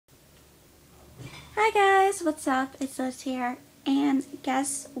Hi guys, what's up? It's Liz here, and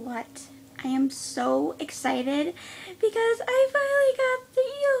guess what? I am so excited because I finally got the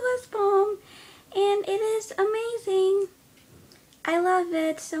EOS balm, and it is amazing. I love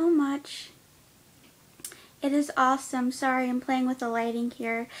it so much. It is awesome. Sorry, I'm playing with the lighting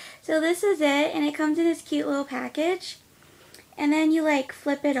here. So this is it, and it comes in this cute little package, and then you like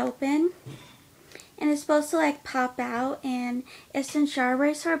flip it open. And it's supposed to like pop out, and it's in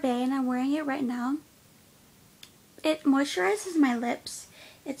strawberry sorbet, and I'm wearing it right now. It moisturizes my lips.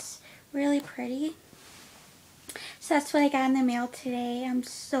 It's really pretty. So that's what I got in the mail today. I'm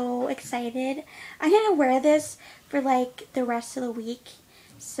so excited. I'm gonna wear this for like the rest of the week.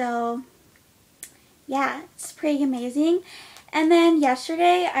 So yeah, it's pretty amazing. And then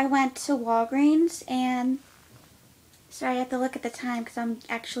yesterday I went to Walgreens, and sorry, I have to look at the time because I'm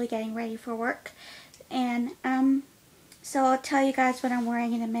actually getting ready for work. And so I'll tell you guys what I'm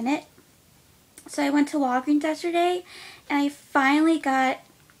wearing in a minute. So I went to Walgreens yesterday, and I finally got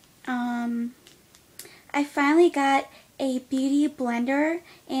a beauty blender,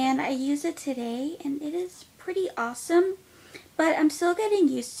 and I used it today, and it is pretty awesome. But I'm still getting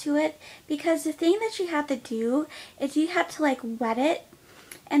used to it because the thing that you have to do is you have to like wet it,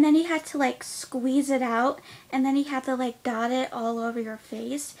 and then you have to like squeeze it out, and then you have to like dot it all over your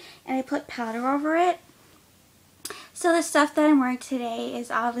face, and I put powder over it. So the stuff that I'm wearing today is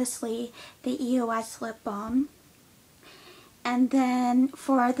obviously the EOS lip balm. And then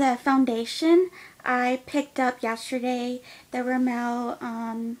for the foundation, I picked up yesterday the Rimmel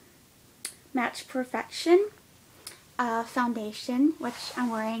Match Perfection foundation, which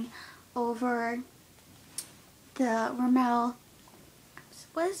I'm wearing over the Rimmel.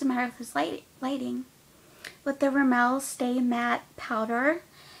 What is the matter with this lighting? With the Rimmel Stay Matte Powder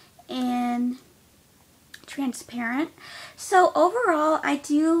and transparent. So overall, I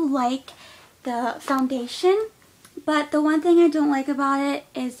do like the foundation, but the one thing I don't like about it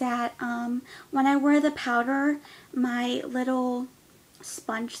is that when I wear the powder, my little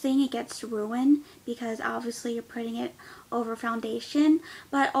sponge thing, it gets ruined because obviously you're putting it over foundation.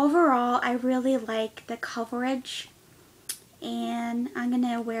 But overall, I really like the coverage, and I'm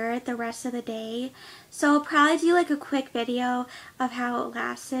gonna wear it the rest of the day. So I'll probably do like a quick video of how it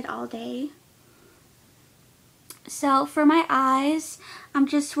lasted all day. So for my eyes, I'm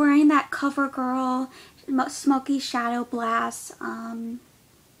just wearing that CoverGirl Smoky Shadow Blast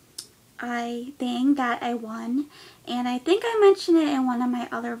eye thing that I won. And I think I mentioned it in one of my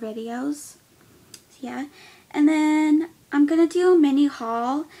other videos. Yeah. And then I'm going to do a mini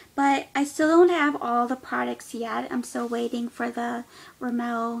haul, but I still don't have all the products yet. I'm still waiting for the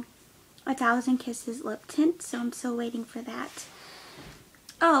Rimmel 1000 Kisses lip tint, so I'm still waiting for that.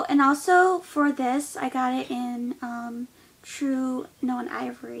 Oh, and also for this, I got it in True Known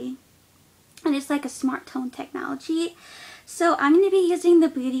Ivory. And it's like a smart tone technology. So I'm going to be using the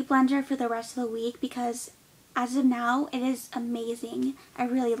Beauty Blender for the rest of the week because as of now, it is amazing. I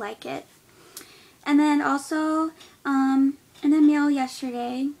really like it. And then also, in the mail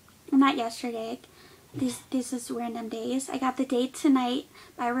yesterday, well, not yesterday, this is random days. I got the Date Tonight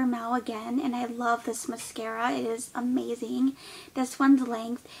by Rimmel again, and I love this mascara. It is amazing. This one's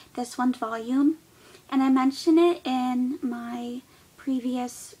length, this one's volume, and I mentioned it in my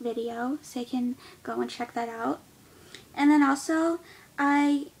previous video, so you can go and check that out. And then also,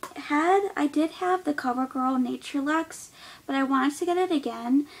 I did have the CoverGirl Natureluxe, but I wanted to get it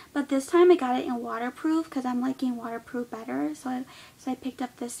again, but this time I got it in waterproof because I'm liking waterproof better, so I picked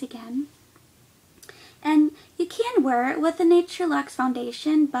up this again. And you can wear it with the Natureluxe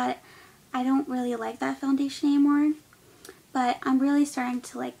foundation, but I don't really like that foundation anymore. But I'm really starting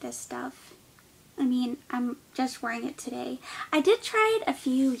to like this stuff. I mean, I'm just wearing it today. I did try it a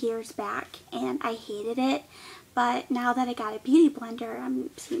few years back, and I hated it. But now that I got a beauty blender,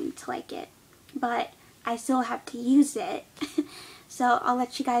 I'm seeming to like it. But I still have to use it. So I'll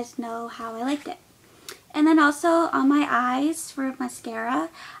let you guys know how I liked it. And then also on my eyes for mascara,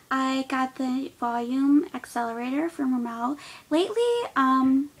 I got the Volume Accelerator from Rimmel. Lately,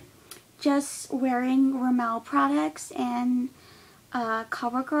 just wearing Rimmel products and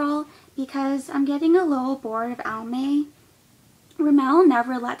CoverGirl because I'm getting a little bored of Almay. Rimmel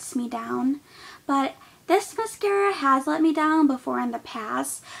never lets me down, but this mascara has let me down before in the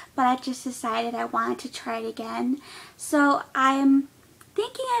past, but I just decided I wanted to try it again. So I'm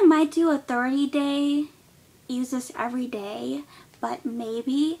thinking I might do a 30-day, use this every day, but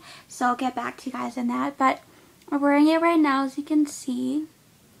maybe. So I'll get back to you guys on that. But I'm wearing it right now, as you can see.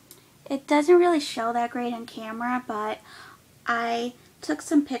 It doesn't really show that great on camera, but I took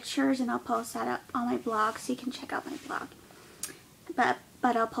some pictures and I'll post that up on my blog so you can check out my blog. But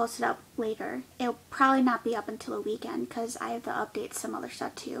but I'll post it up later. It'll probably not be up until the weekend because I have to update some other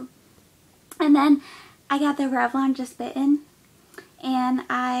stuff too. And then I got the Revlon Just Bitten, and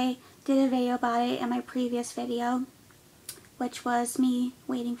I did a video about it in my previous video, which was me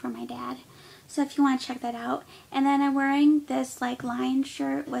waiting for my dad. So if you want to check that out. And then I'm wearing this like lion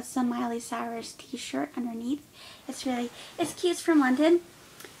shirt with some Miley Cyrus t-shirt underneath. It's cute. It's from London.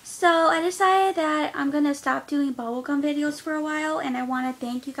 So I decided that I'm going to stop doing bubblegum videos for a while, and I want to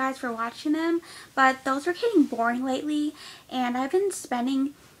thank you guys for watching them. But those are getting boring lately, and I've been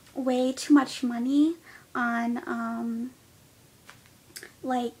spending way too much money on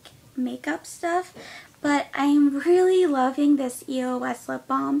like makeup stuff. But I'm really loving this EOS lip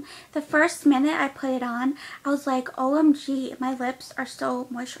balm. The first minute I put it on, I was like, OMG, my lips are so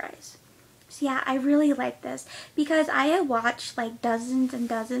moisturized. So yeah, I really like this because I have watched like dozens and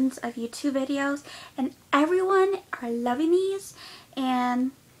dozens of YouTube videos, and everyone are loving these,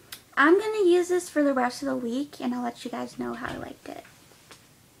 and I'm going to use this for the rest of the week, and I'll let you guys know how I liked it.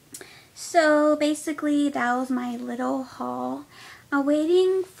 So basically that was my little haul. I'm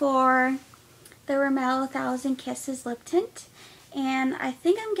waiting for the Rimmel 1000 Kisses lip tint, and I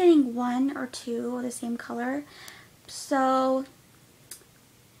think I'm getting 1 or 2 of the same color, so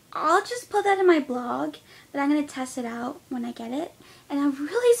I'll just put that in my blog, but I'm going to test it out when I get it. And I'm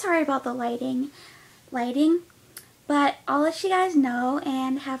really sorry about the lighting, but I'll let you guys know,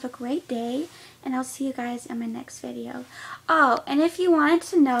 and have a great day, and I'll see you guys in my next video. Oh, and if you wanted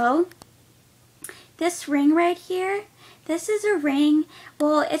to know, this ring right here, this is a ring,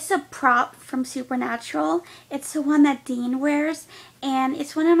 well, it's a prop from Supernatural. It's the one that Dean wears, and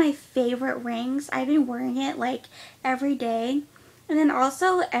it's one of my favorite rings. I've been wearing it like every day. And then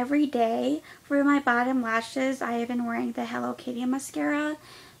also every day for my bottom lashes, I have been wearing the Hello Kitty mascara.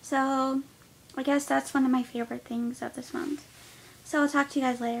 So I guess that's one of my favorite things of this month. So I'll talk to you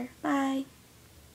guys later. Bye.